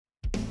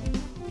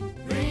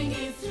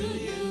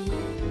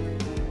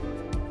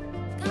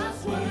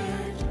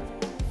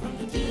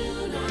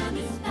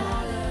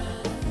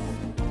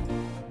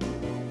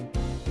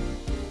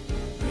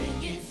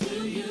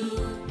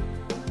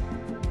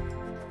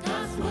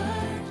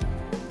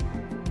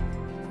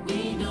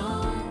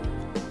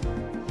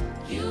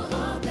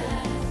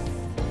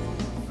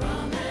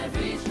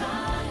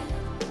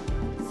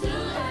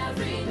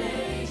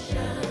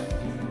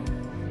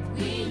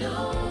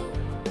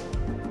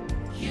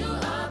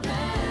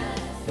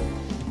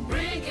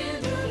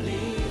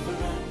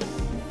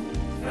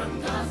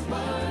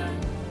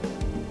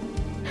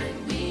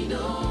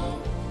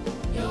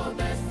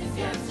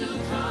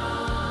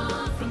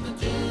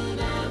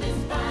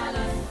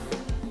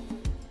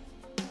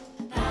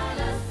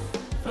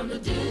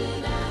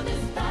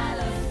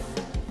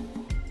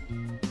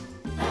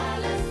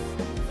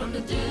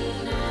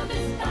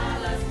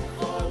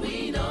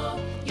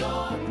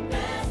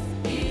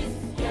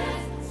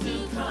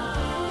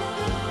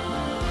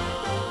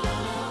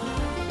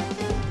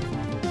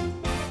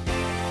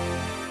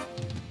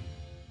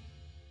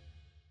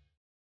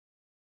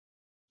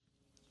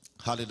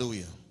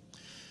Hallelujah.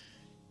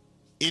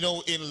 You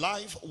know, in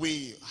life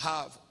we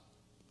have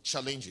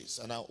challenges,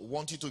 and I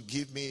want you to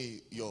give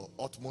me your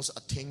utmost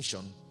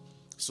attention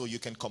so you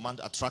can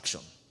command attraction.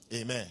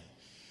 Amen.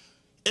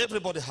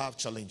 Everybody have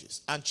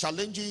challenges, and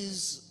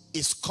challenges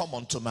is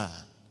common to man.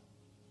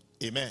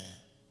 Amen.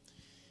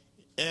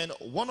 And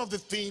one of the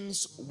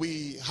things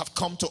we have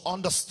come to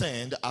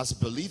understand as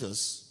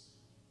believers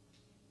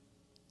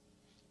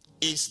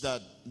is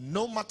that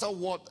no matter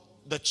what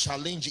the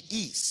challenge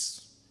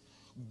is,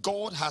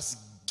 God has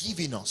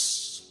given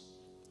us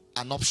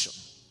an option.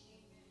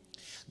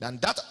 And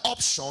that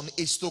option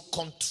is to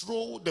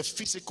control the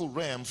physical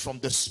realm from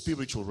the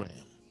spiritual realm.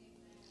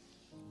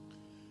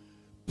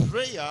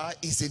 Prayer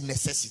is a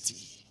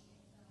necessity.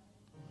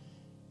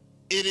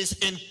 It is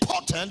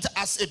important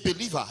as a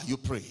believer you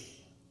pray.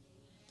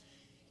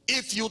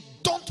 If you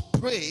don't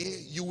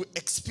pray, you will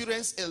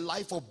experience a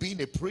life of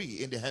being a prey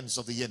in the hands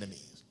of the enemy.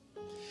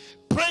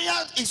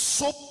 Prayer is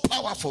so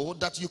powerful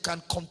that you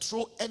can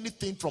control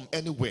anything from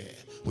anywhere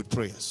with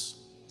prayers.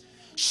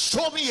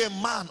 Show me a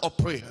man of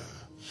prayer.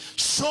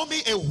 Show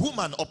me a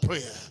woman of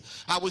prayer.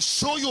 I will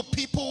show you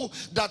people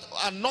that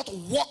are not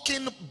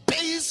walking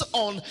based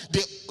on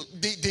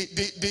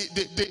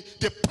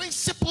the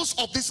principles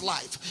of this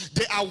life.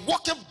 They are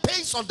walking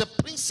based on the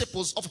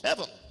principles of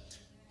heaven.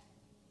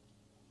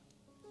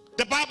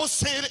 The Bible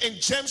said in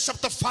James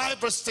chapter 5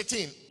 verse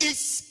 13,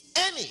 is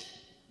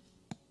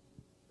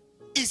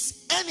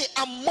any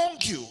among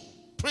you,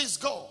 praise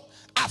God,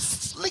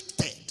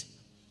 afflicted?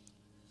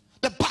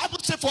 The Bible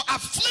says for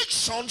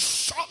affliction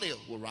surely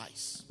will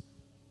rise.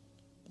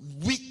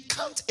 We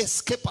can't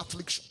escape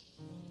affliction,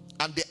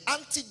 and the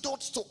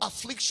antidote to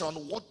affliction,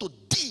 what to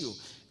deal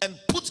and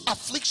put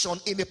affliction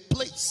in a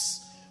place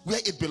where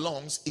it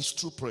belongs, is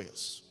through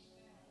prayers.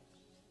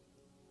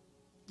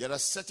 There are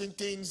certain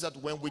things that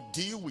when we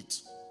deal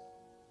with,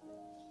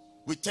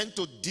 we tend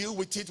to deal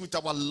with it with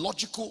our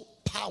logical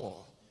power.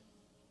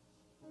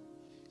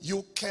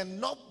 You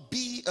cannot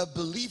be a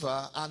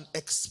believer and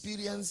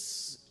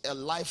experience a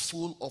life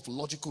full of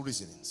logical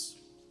reasonings.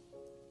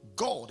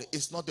 God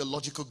is not a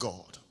logical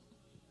God.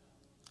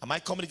 Am I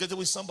communicating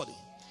with somebody?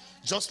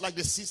 Just like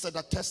the sister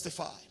that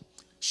testified.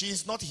 She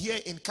is not here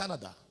in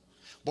Canada.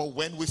 But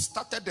when we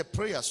started the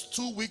prayers,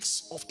 2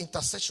 weeks of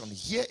intercession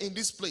here in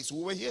this place,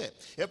 we were here.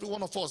 Every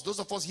one of us, those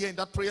of us here in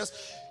that prayers,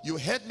 you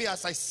heard me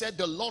as I said,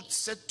 the Lord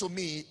said to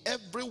me,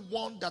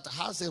 everyone that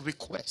has a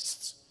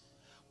request,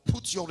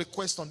 put your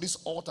request on this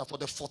altar. For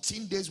the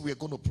 14 days we are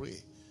going to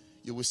pray,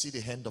 you will see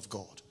the hand of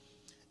God.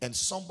 And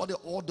somebody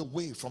all the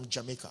way from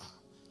Jamaica,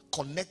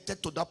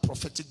 connected to that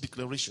prophetic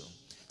declaration,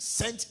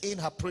 sent in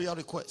her prayer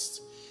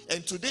request.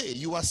 And today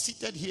you are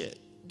seated here.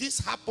 This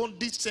happened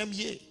this same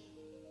year,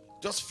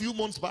 just a few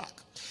months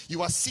back.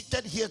 You are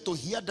seated here to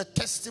hear the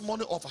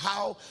testimony of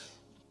how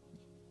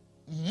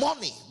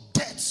money,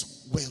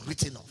 debts were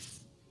written off.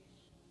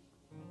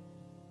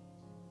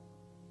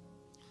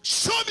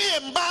 Show me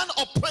a man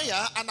of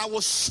prayer and I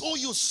will show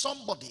you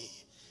somebody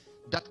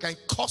that can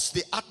cause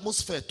the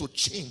atmosphere to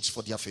change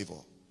for their favor.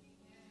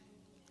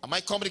 Am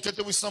I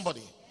communicating with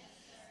somebody?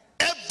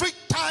 Every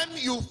time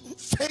you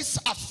face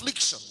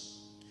affliction,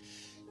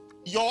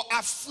 your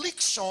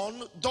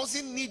affliction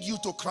doesn't need you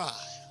to cry.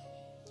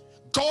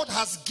 God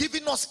has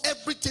given us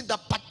everything that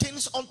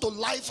pertains unto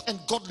life and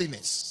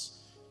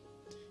godliness.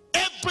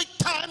 Every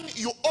time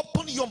you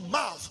open your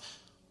mouth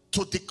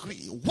to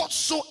decree,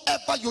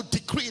 whatsoever you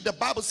decree, the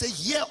Bible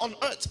says here on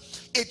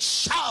earth, it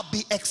shall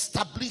be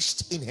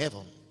established in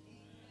heaven.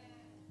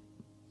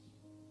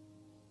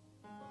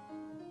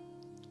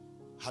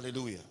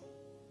 Hallelujah.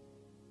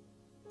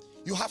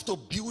 You have to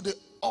build the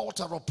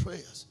altar of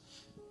prayers.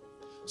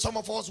 Some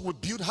of us will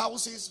build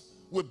houses,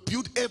 we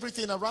build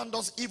everything around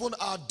us, even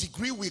our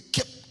degree we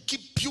keep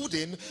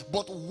building,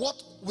 but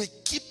what will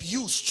keep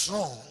you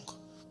strong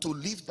to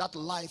live that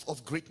life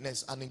of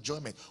greatness and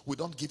enjoyment, we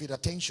don't give it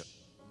attention.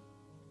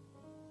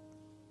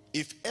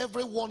 If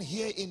everyone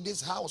here in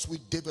this house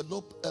will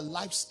develop a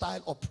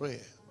lifestyle of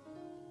prayer,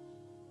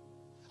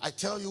 I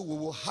tell you, we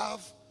will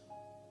have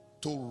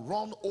to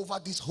run over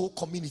this whole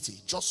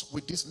community just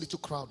with this little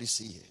crowd you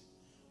see here.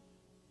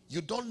 You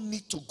don't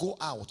need to go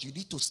out. You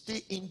need to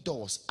stay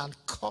indoors and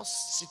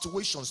cause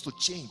situations to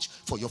change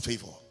for your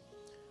favor.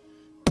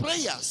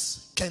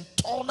 Prayers can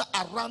turn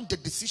around the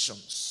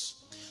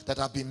decisions that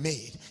have been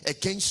made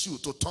against you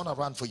to turn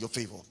around for your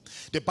favor.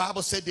 The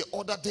Bible said the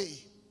other day,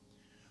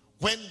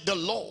 when the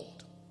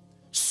Lord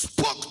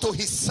spoke to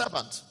his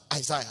servant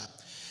Isaiah,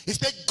 he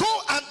said,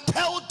 go and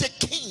tell the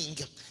king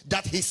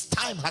that his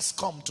time has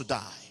come to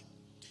die.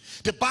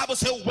 The Bible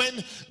said when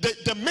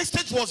the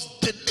message was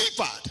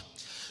delivered,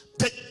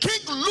 the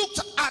king looked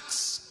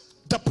at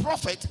the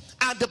prophet,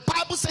 and the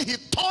Bible said he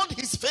turned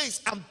his face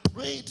and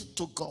prayed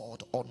to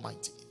God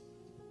Almighty.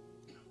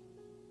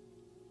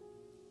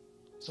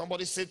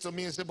 Somebody said to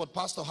me and said, but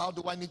pastor, how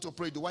do I need to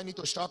pray? Do I need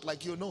to shout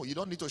like you? No, you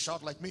don't need to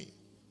shout like me.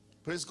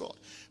 Praise God.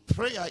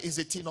 Prayer is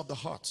a thing of the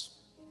heart.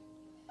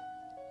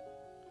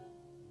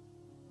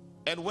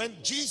 And when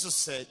Jesus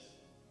said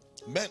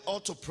men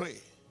ought to pray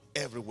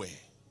everywhere,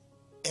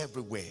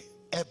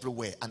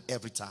 everywhere and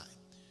every time.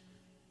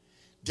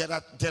 There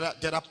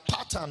are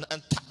pattern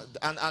and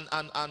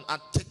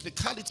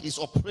technicalities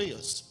of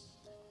prayers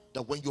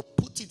that when you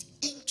put it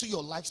into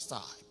your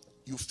lifestyle,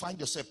 you find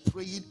yourself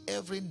praying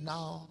every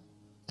now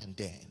and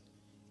then,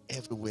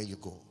 everywhere you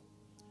go.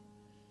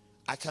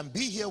 I can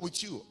be here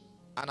with you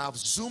and I've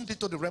zoomed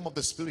into the realm of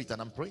the spirit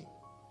and I'm praying.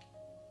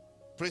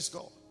 Praise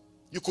God.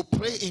 You could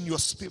pray in your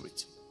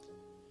spirit.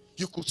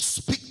 You could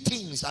speak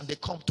things and they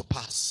come to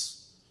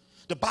pass.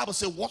 The Bible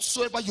says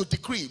whatsoever you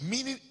decree,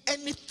 meaning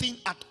anything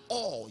at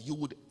all you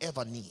would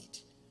ever need.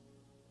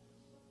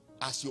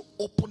 As you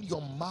open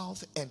your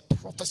mouth and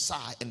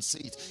prophesy and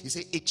say it, he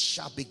said it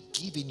shall be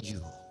given you.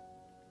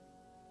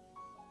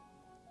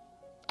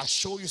 I'll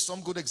show you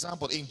some good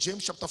example in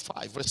James chapter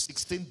 5 verse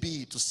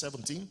 16b to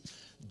 17.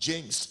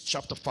 James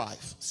chapter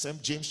 5, same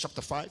James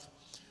chapter 5,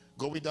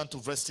 going down to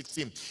verse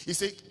 16. He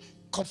said,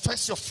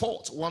 confess your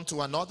fault one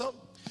to another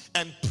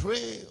and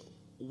pray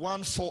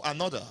one for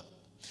another,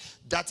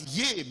 that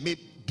ye may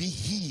be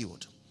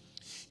healed.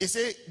 He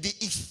said, the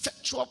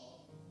effectual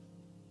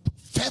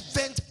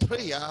fervent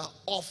prayer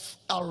of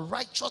a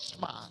righteous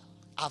man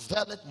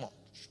availeth much.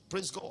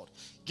 Praise God.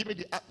 Give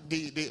me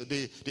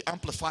the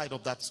amplified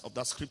of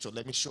that scripture.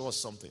 Let me show us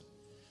something.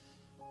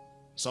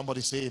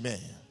 Somebody say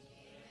amen.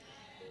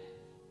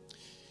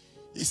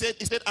 He said,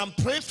 and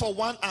pray for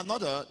one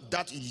another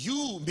that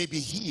you may be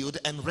healed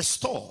and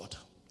restored.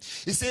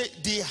 He said,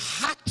 the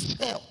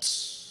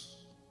heartfelt.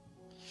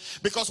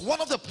 Because one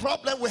of the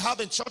problems we have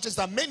in church is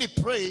that many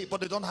pray,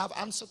 but they don't have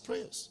answered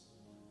prayers.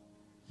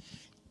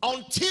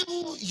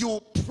 Until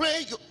you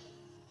pray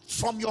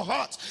from your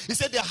heart. He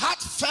said, the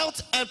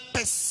heartfelt and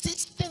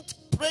persistent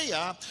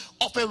prayer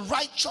of a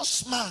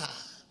righteous man.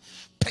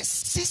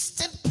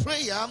 Persistent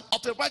prayer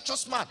of a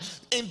righteous man.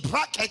 In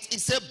brackets, he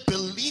said,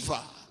 believer.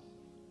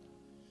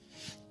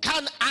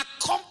 Can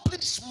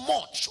accomplish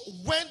much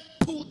when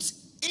put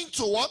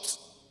into what?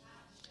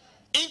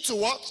 Into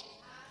what?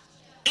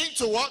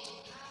 Into what?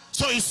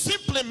 So it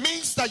simply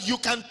means that you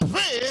can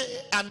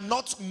pray and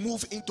not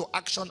move into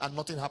action and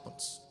nothing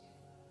happens.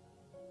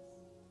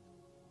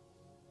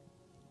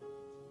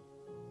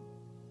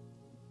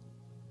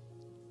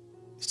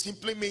 It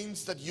simply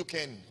means that you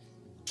can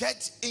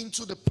get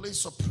into the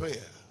place of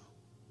prayer.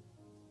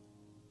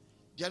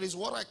 There is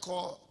what I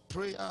call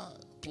prayer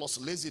plus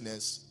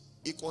laziness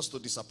equals to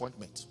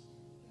disappointment.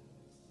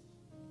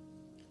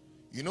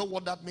 You know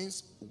what that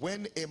means?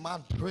 When a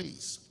man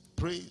prays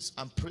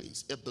and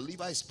prays, a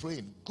believer is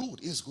praying. Good,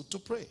 it's good to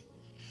pray.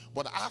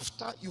 But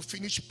after you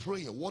finish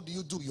praying, what do?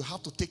 You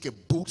have to take a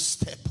bold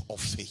step of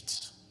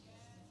faith.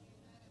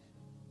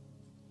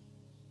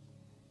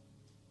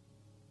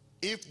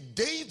 If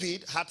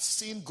David had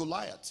seen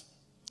Goliath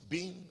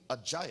being a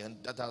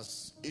giant that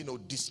has,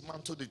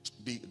 dismantled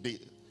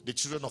the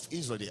children of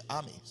Israel, the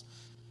armies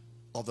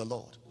of the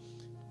Lord,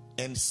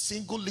 and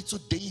single little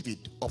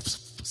David of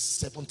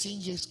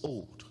 17 years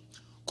old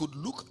could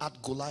look at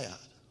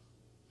Goliath,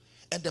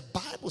 and the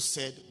Bible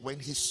said when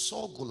he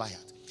saw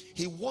Goliath,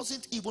 he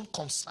wasn't even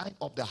concerned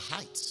of the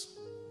height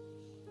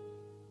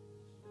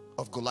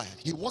of Goliath.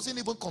 He wasn't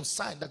even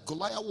concerned that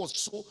Goliath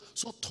was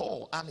so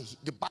tall, and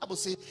the Bible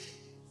said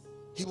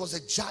he was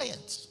a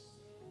giant.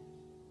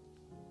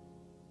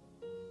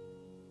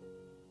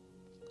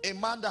 A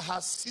man that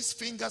has 6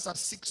 fingers and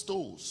 6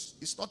 toes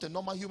is not a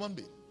normal human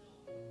being.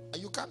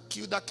 And you can't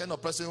kill that kind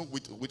of person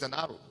with an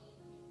arrow.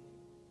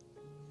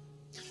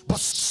 But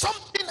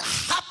something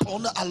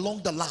happened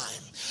along the line.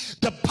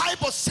 The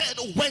Bible said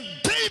when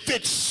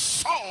David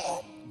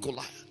saw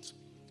Goliath,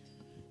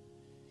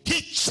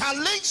 he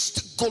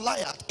challenged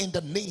Goliath in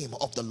the name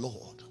of the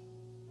Lord.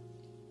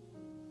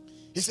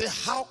 He said,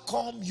 how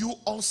come you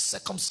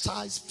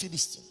uncircumcised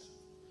Philistine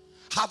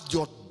have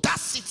the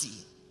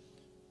audacity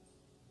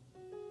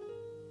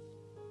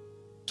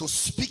to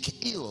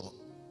speak ill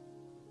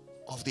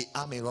of the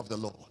army of the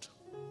Lord?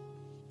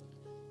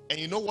 And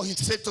you know what he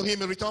said to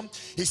him in return?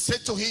 He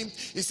said to him,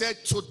 he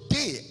said,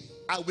 today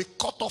I will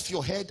cut off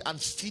your head and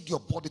feed your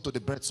body to the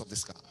birds of the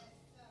sky.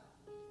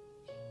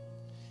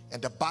 And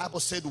the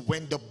Bible said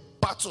when the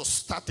battle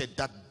started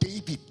that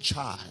David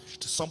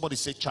charged. Somebody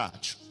say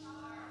charge.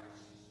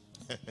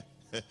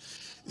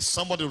 Is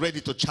somebody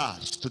ready to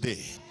charge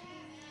today?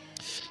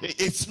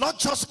 It's not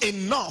just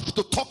enough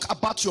to talk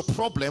about your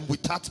problem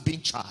without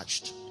being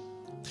charged.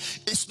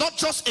 It's not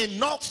just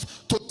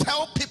enough to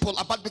tell people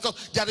about,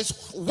 because there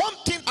is one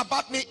thing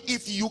about me: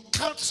 if you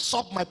can't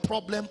solve my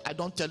problem, I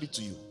don't tell it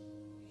to you.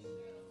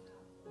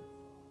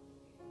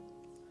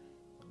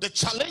 The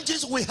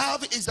challenges we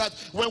have is that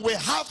when we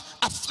have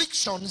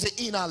afflictions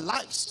in our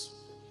lives,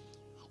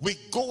 we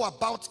go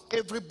about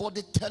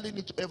everybody telling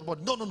it to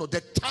everybody. No.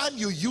 The time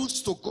you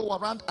used to go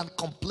around and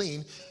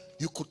complain,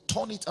 you could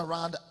turn it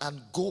around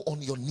and go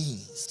on your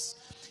knees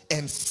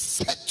and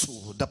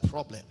settle the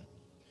problem.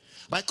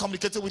 Am I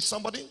communicating with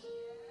somebody?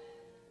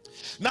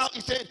 Now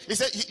he said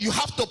you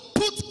have to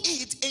put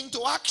it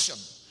into action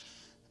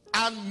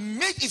and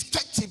made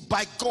effective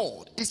by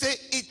God. He said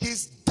it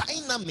is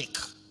dynamic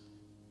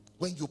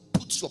when you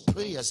put your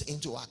prayers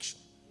into action.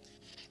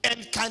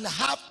 and can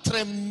have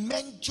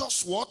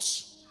tremendous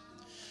what?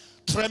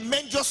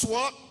 Tremendous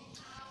what?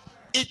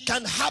 It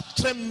can have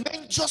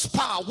tremendous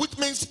power, which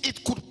means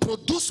it could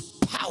produce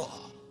power.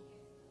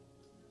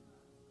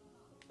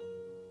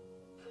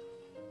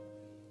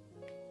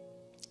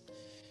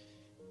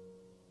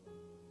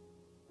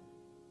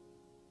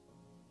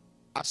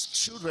 As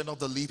children of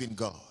the living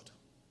God,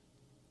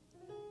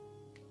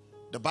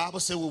 the Bible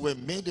says we were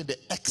made in the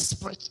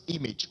express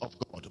image of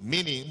God,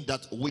 meaning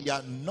that we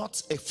are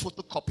not a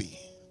photocopy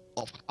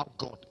of how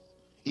God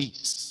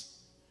is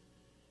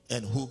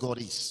and who God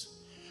is.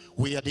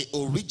 We are the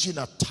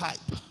original type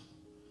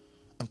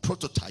and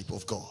prototype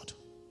of God.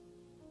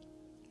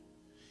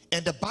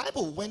 And the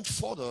Bible went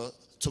further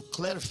to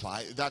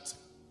clarify that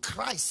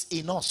Christ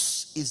in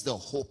us is the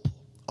hope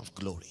of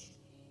glory.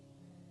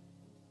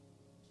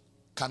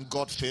 Can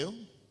God fail?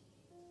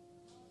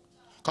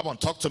 Come on,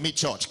 talk to me,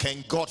 church.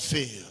 Can God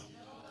fail?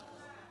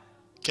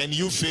 Can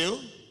you fail?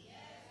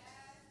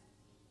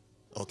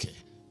 Okay.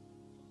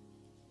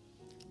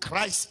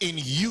 Christ in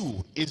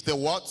you is the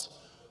what?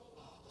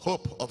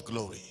 Hope of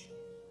glory.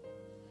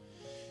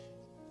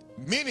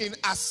 Meaning,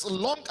 as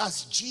long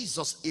as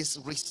Jesus is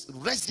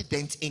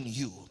resident in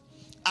you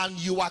and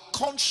you are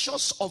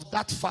conscious of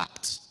that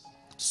fact,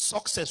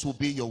 success will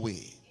be your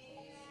way.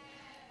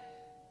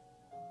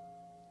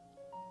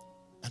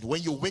 And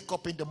when you wake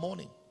up in the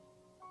morning,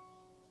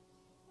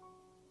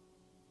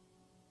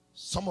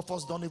 some of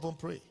us don't even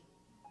pray.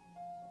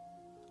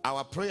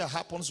 Our prayer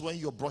happens when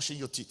you're brushing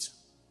your teeth.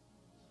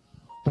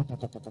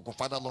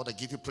 Father, Lord, I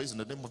give you praise in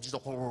the name of Jesus.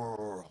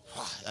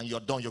 And you're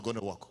done, you're going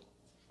to walk.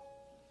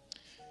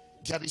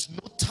 There is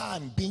no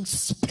time being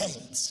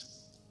spent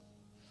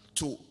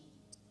to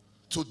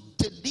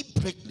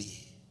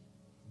deliberately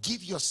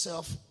give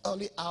yourself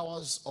early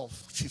hours of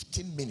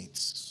 15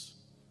 minutes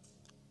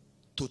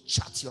to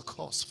chart your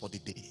course for the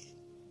day,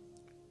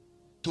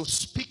 to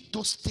speak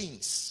those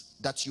things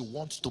that you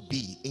want to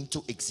be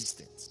into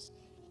existence.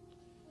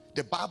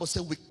 The Bible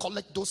says we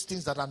collect those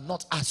things that are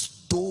not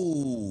as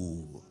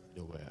though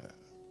they were.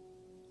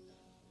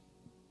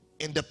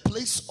 In the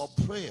place of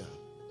prayer,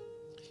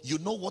 you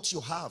know what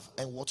you have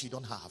and what you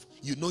don't have.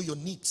 You know your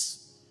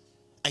needs,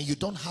 and you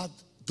don't have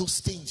those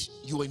things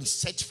you are in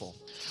search for.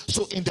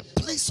 So in the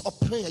place of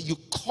prayer, you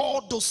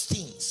call those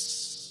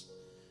things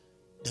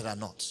that are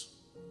not.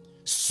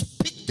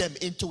 Speak them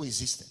into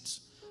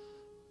existence.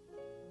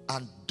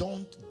 And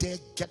don't dare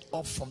get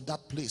up from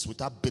that place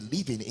without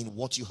believing in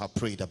what you have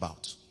prayed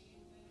about.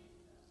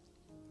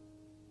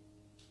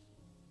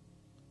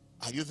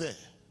 Are you there?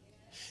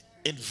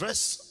 In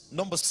verse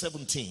number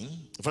 17,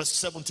 verse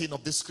 17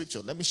 of this scripture,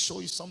 let me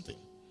show you something.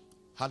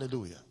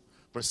 Hallelujah.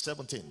 Verse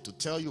 17, to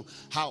tell you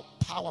how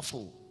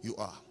powerful you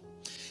are.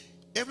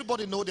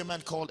 Everybody know the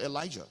man called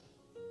Elijah.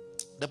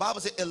 The Bible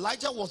says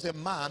Elijah was a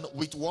man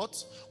with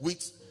what?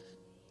 With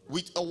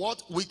a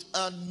what? With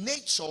a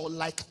nature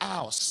like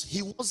ours.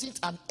 He wasn't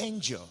an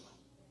angel.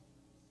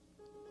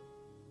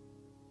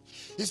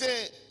 He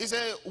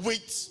said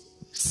with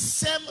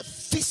same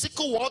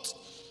physical what?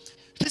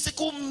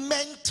 Physical,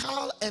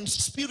 mental, and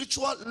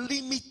spiritual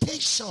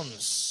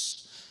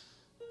limitations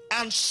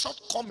and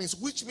shortcomings,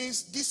 which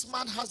means this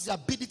man has the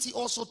ability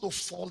also to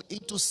fall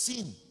into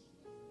sin.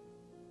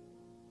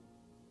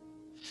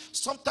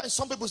 Sometimes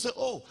some people say,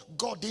 oh,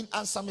 God didn't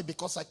answer me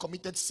because I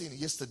committed sin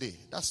yesterday.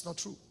 That's not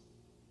true.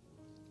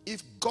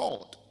 If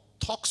God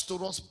talks to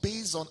us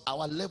based on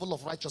our level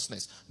of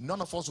righteousness,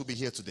 none of us will be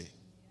here today.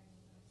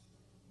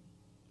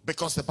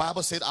 Because the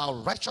Bible said our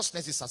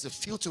righteousness is as a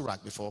filthy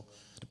rag before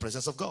the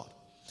presence of God.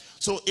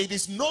 So it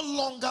is no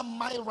longer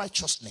my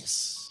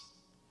righteousness.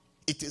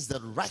 It is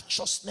the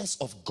righteousness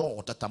of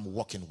God that I'm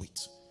walking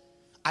with.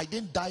 I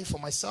didn't die for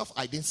myself.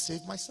 I didn't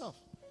save myself.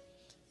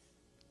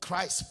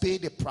 Christ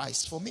paid a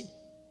price for me.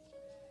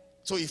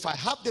 So if I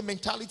have the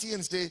mentality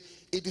and say,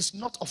 it is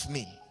not of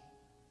me,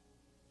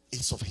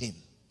 it's of him.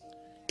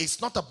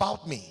 It's not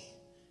about me,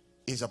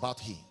 it's about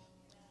him.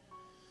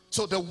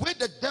 So the way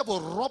the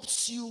devil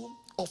robs you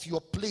of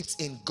your place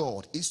in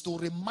God is to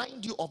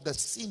remind you of the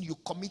sin you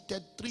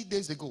committed 3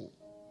 days ago.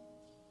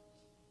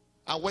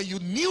 And when you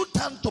kneel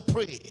down to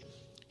pray,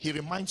 he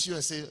reminds you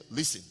and says,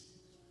 listen,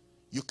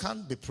 you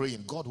can't be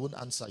praying, God won't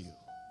answer you.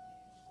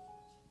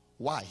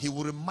 Why? He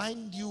will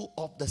remind you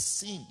of the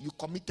sin you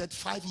committed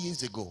 5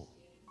 years ago.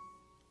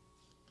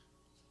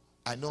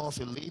 I know of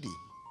a lady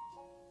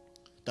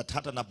that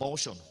had an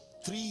abortion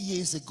 3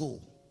 years ago.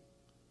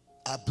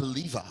 A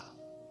believer,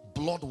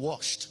 blood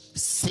washed,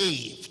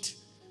 saved.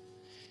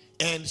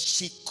 And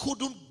she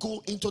couldn't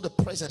go into the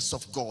presence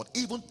of God,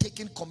 even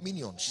taking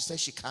communion. She said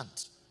she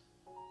can't.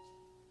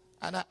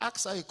 And I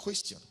asked her a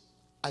question.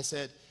 I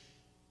said,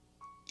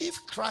 if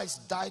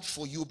Christ died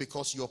for you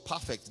because you're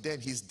perfect, then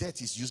his death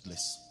is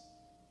useless.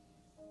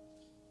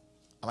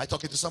 Am I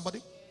talking to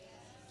somebody?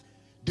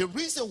 The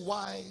reason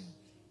why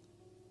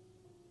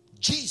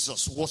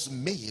Jesus was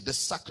made the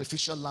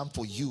sacrificial lamb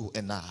for you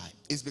and I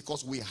is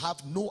because we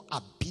have no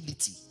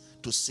ability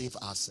to save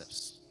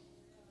ourselves.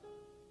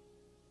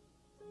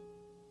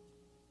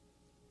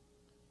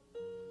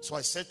 So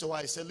I said to her,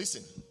 I said,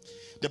 listen,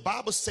 The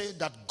Bible said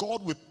that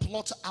God will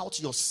blot out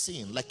your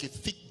sin like a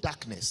thick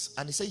darkness,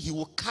 and he said he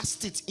will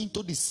cast it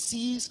into the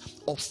seas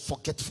of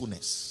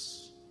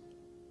forgetfulness,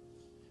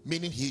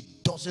 meaning he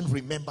doesn't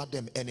remember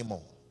them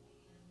anymore.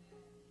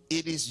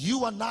 It is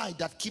you and I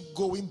that keep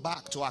going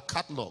back to our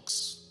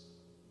catalogs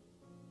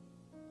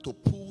to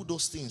pull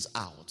those things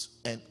out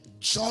and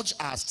judge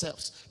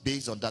ourselves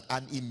based on that.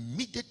 And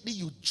immediately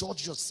you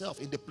judge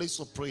yourself in the place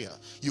of prayer,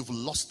 you've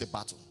lost the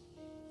battle.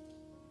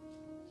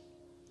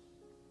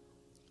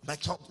 My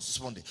talk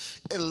this morning,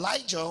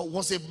 Elijah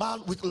was a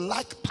man with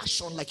like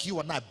passion like you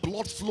and I.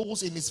 Blood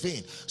flows in his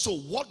vein. So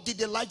what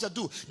did Elijah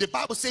do? The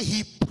Bible says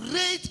he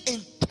prayed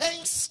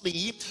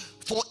intensely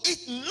for it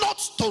not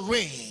to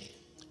rain,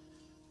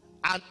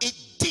 and it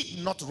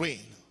did not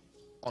rain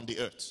on the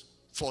earth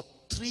for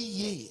 3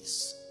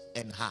 years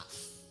and a half.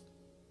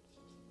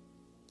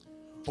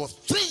 For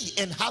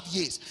 3.5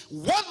 years,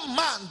 one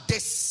man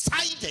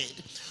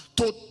decided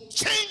to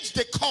change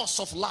the course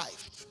of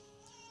life.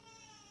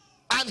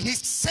 And he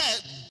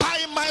said,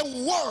 by my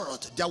word,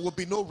 there will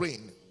be no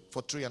rain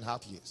for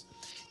 3.5 years.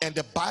 And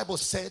the Bible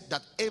said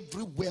that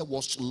everywhere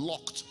was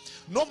locked.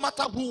 No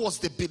matter who was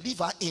the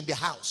believer in the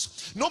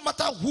house, no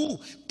matter who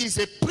is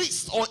a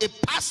priest or a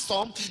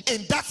pastor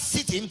in that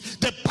city,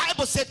 the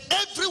Bible said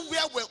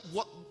everywhere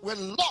were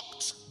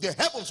locked. The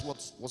heavens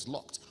was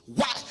locked.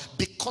 Why?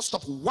 Because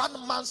of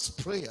one man's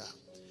prayer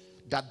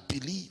that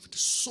believed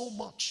so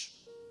much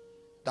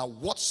that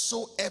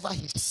whatsoever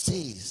he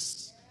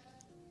says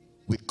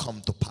will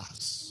come to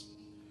pass.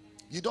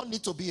 You don't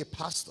need to be a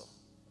pastor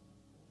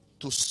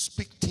to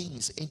speak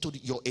things into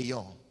your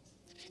aeon.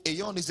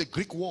 Aeon is a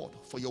Greek word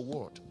for your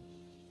word.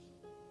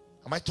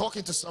 Am I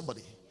talking to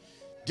somebody?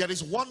 There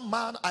is one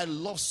man I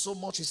love so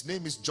much. His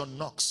name is John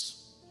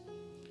Knox.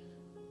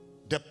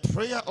 The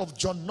prayer of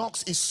John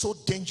Knox is so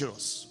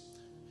dangerous.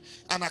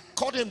 And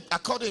according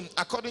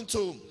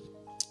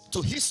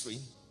to history,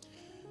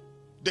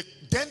 the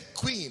then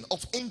Queen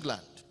of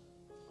England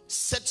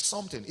said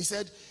something. He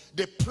said,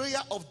 the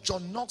prayer of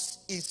John Knox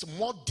is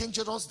more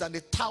dangerous than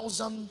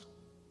 1,000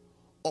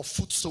 of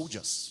foot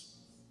soldiers.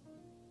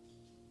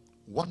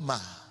 One man.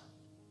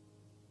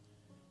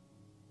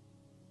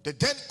 The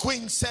then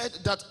queen said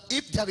that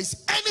if there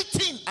is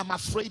anything I'm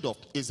afraid of,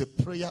 is the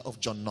prayer of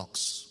John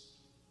Knox.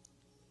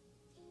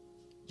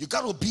 You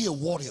got to be a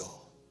warrior.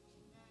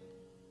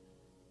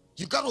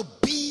 You got to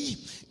be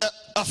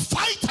a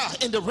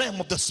fighter in the realm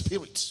of the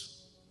spirit.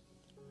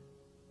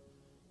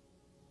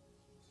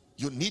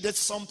 You needed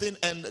something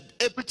and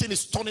everything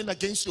is turning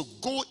against you.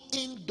 Go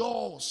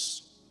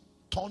indoors.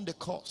 Turn the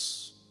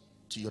course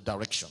to your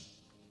direction.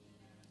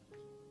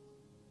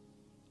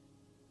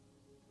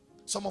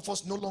 Some of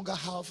us no longer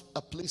have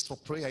a place for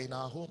prayer in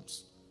our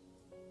homes.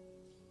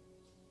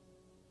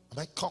 Am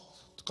I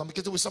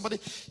communicating with somebody?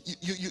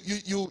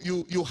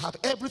 You have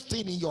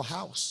everything in your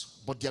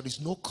house, but there is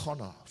no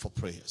corner for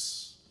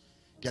prayers.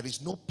 There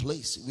is no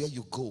place where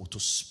you go to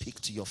speak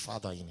to your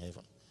Father in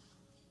heaven.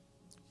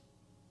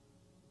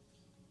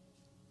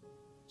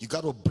 You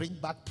got to bring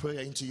back prayer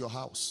into your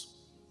house.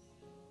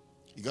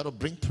 You got to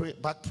bring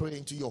back prayer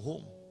into your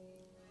home.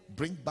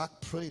 Bring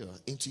back prayer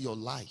into your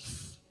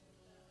life.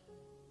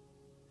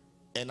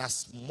 And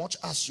as much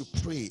as you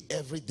pray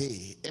every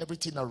day,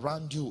 everything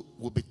around you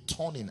will be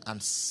turning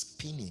and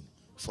spinning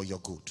for your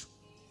good.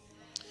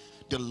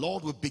 The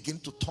Lord will begin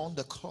to turn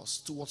the cross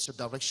towards your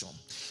direction.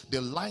 The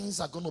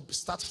lines are going to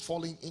start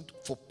falling in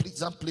for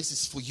pleasant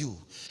places for you.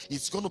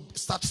 It's going to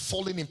start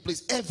falling in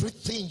place.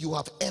 Everything you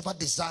have ever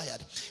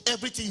desired,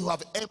 everything you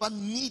have ever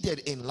needed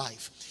in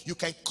life, you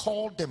can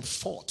call them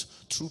forth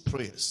through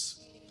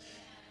prayers.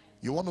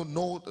 You want to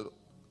know the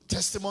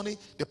testimony?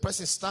 The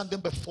person standing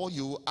before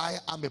you, I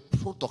am a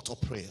product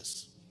of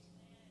prayers,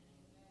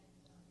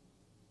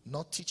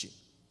 not teaching.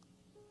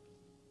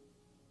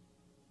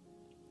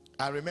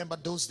 I remember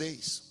those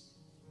days,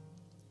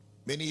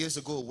 many years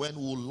ago, when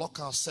we lock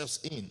ourselves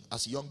in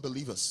as young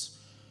believers.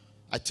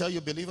 I tell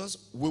you,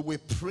 believers, we will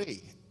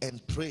pray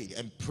and pray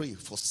and pray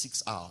for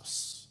 6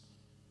 hours.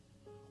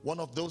 One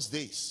of those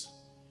days,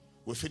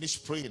 we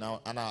finished praying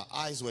and our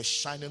eyes were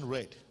shining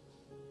red.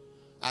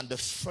 And the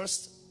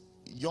first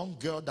young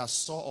girl that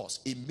saw us,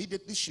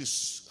 immediately she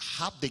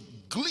had the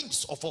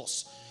glimpse of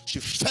us. She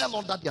fell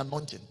under the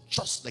anointing,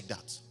 just like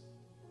that.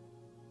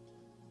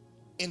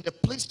 In the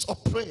place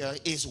of prayer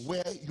is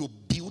where you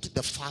build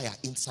the fire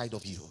inside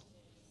of you.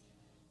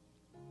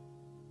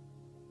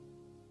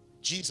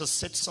 Jesus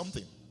said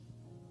something.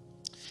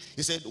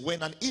 He said,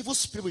 when an evil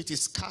spirit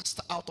is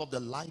cast out of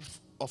the life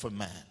of a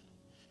man,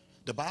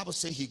 the Bible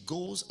says he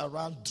goes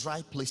around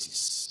dry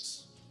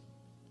places.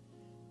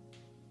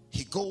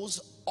 He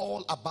goes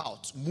all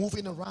about,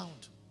 moving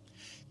around.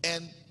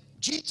 And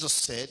Jesus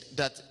said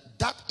that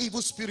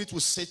evil spirit will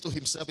say to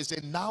himself, he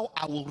said, now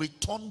I will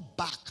return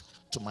back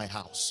to my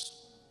house.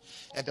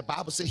 And the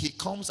Bible says he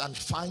comes and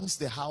finds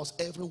the house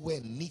everywhere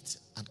neat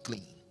and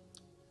clean.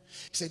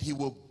 He said he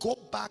will go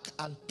back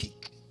and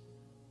pick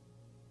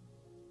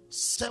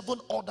 7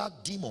 other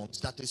demons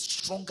that is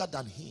stronger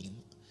than him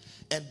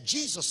And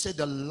Jesus said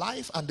the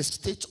life and the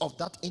state of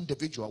that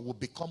individual will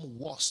become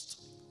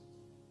worse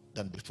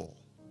than before.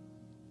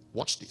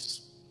 Watch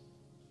this.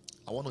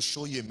 I want to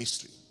show you a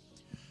mystery.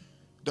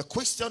 The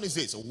question is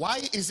this: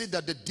 why is it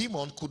that the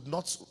demon could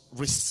not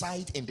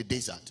reside in the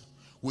desert?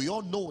 We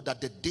all know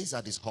that the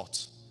desert is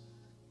hot,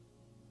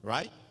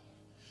 right?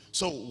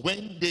 So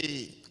when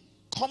they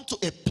come to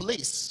a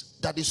place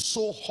that is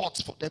so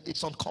hot for them,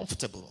 it's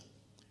uncomfortable.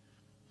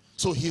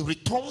 So he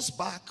returns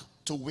back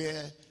to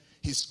where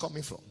he's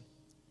coming from.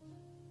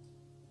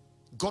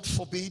 God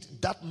forbid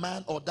that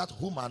man or that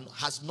woman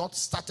has not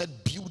started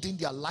building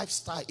their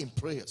lifestyle in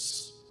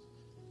prayers.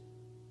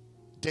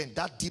 Then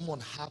that demon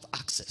have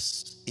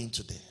access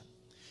into them.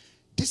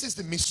 This is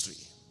the mystery.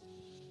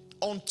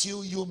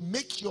 Until you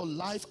make your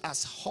life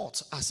as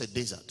hot as a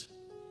desert,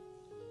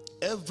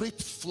 every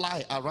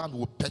fly around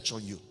will perch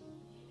on you.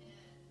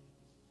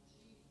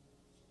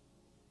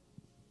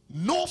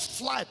 No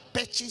fly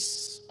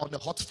perches on the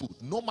hot food,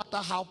 no matter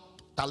how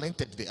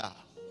talented they are.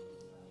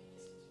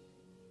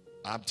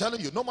 I'm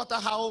telling you, no matter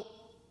how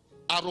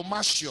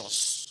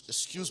aromacious,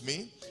 excuse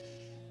me,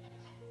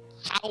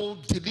 how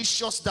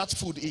delicious that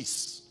food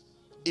is,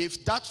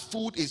 if that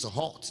food is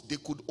hot, they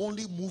could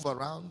only move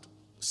around,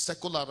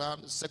 circle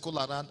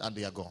around, and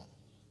they are gone.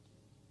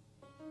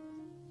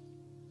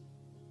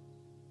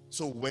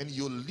 So when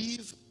you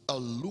live a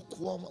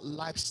lukewarm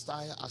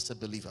lifestyle as a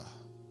believer,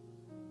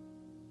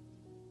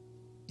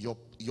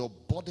 your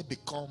body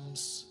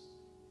becomes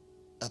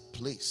a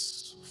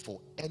place for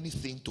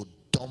anything to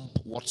dump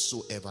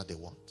whatsoever they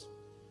want.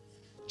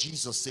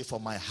 Jesus said, for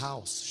my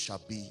house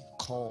shall be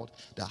called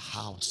the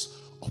house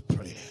of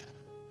prayer,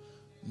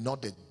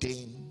 not the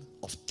den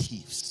of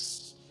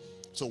thieves.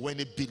 So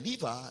when a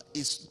believer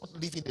is not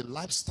living a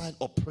lifestyle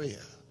of prayer,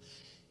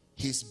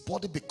 his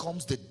body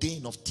becomes the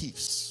den of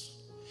thieves.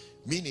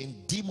 Meaning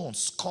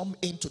demons come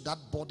into that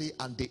body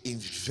and they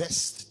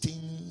invest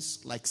things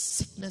like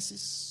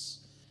sicknesses,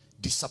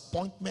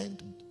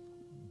 disappointment,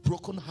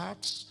 broken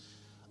hearts.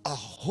 A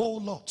whole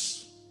lot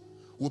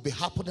will be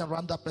happening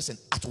around that person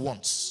at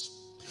once.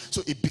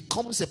 So it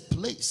becomes a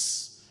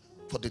place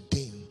for the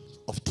den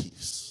of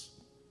thieves.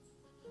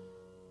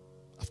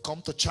 I've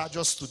come to charge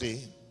us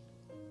today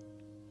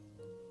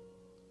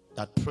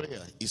that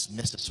prayer is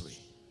necessary.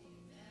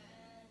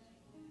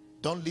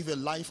 Don't live a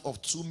life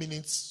of 2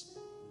 minutes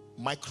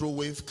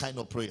microwave kind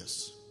of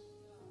prayers.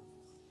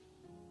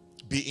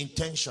 Be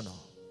intentional.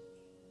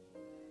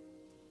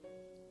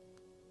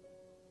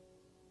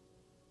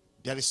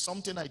 There is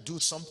something I do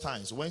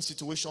sometimes when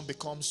situation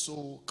becomes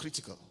so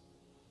critical.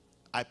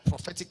 I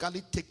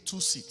prophetically take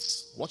 2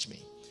 seats. Watch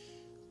me.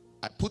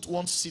 I put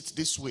one seat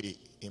this way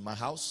in my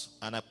house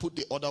and I put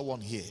the other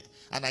one here,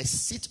 and I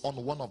sit on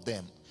one of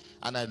them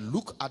and I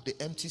look at the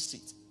empty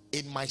seat.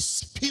 In my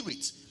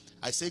spirit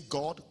I say,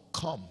 God,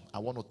 come, I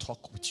want to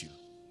talk with you.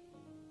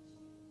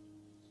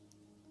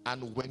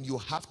 And when you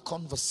have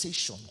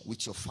conversation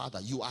with your Father,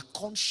 you are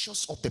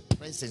conscious of the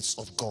presence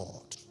of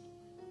God.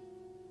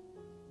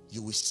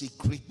 You will see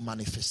great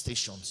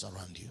manifestations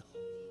around you.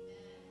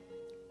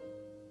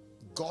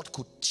 God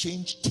could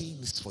change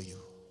things for you.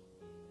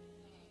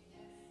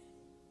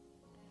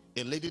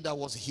 A lady that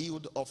was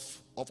healed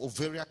of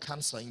ovarian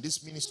cancer in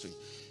this ministry,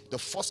 the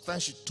first time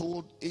she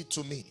told it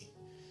to me,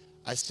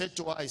 I said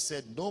to her, I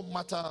said, no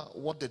matter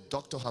what the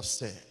doctor have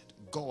said,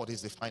 God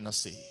is the final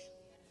say.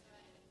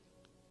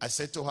 I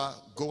said to her,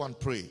 go and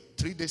pray.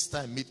 3 days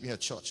time, meet me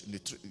at church. And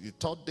the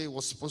third day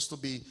was supposed to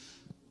be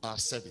our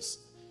service.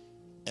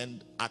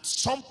 And at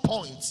some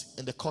point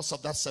in the course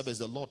of that service,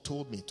 the Lord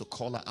told me to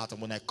call her out.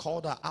 And when I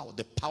called her out,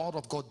 the power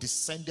of God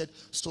descended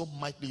so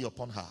mightily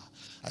upon her.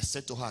 I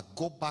said to her,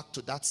 go back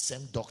to that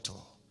same doctor.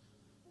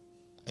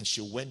 And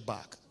she went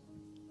back.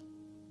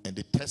 And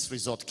the test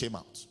result came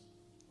out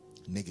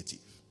negative.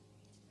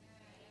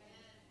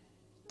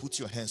 Put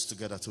your hands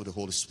together to the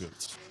Holy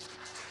Spirit.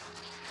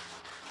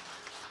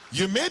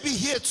 You may be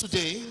here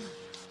today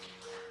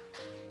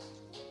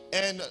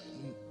and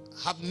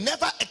have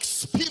never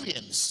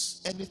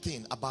experienced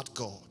anything about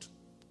God,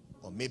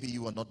 or maybe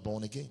you are not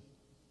born again.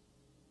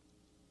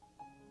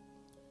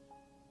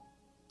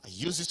 I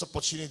use this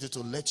opportunity to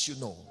let you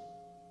know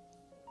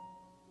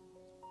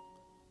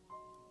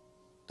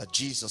that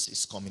Jesus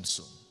is coming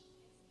soon.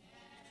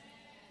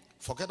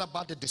 Forget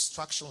about the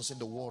distractions in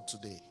the world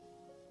today.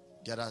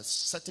 There are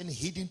certain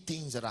hidden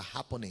things that are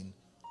happening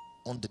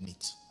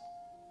underneath.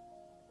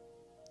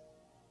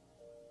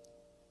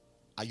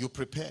 Are you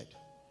prepared?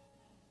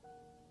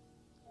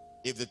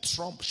 If the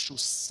trump should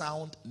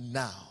sound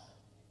now,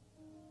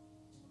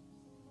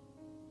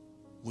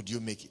 would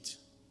you make it?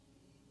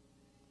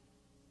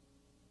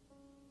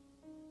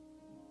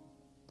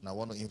 And I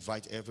want to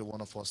invite every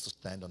one of us to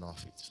stand on our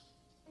feet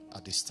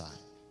at this time.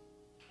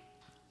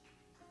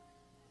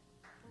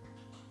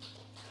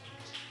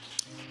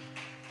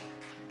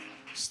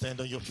 Stand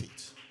on your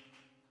feet.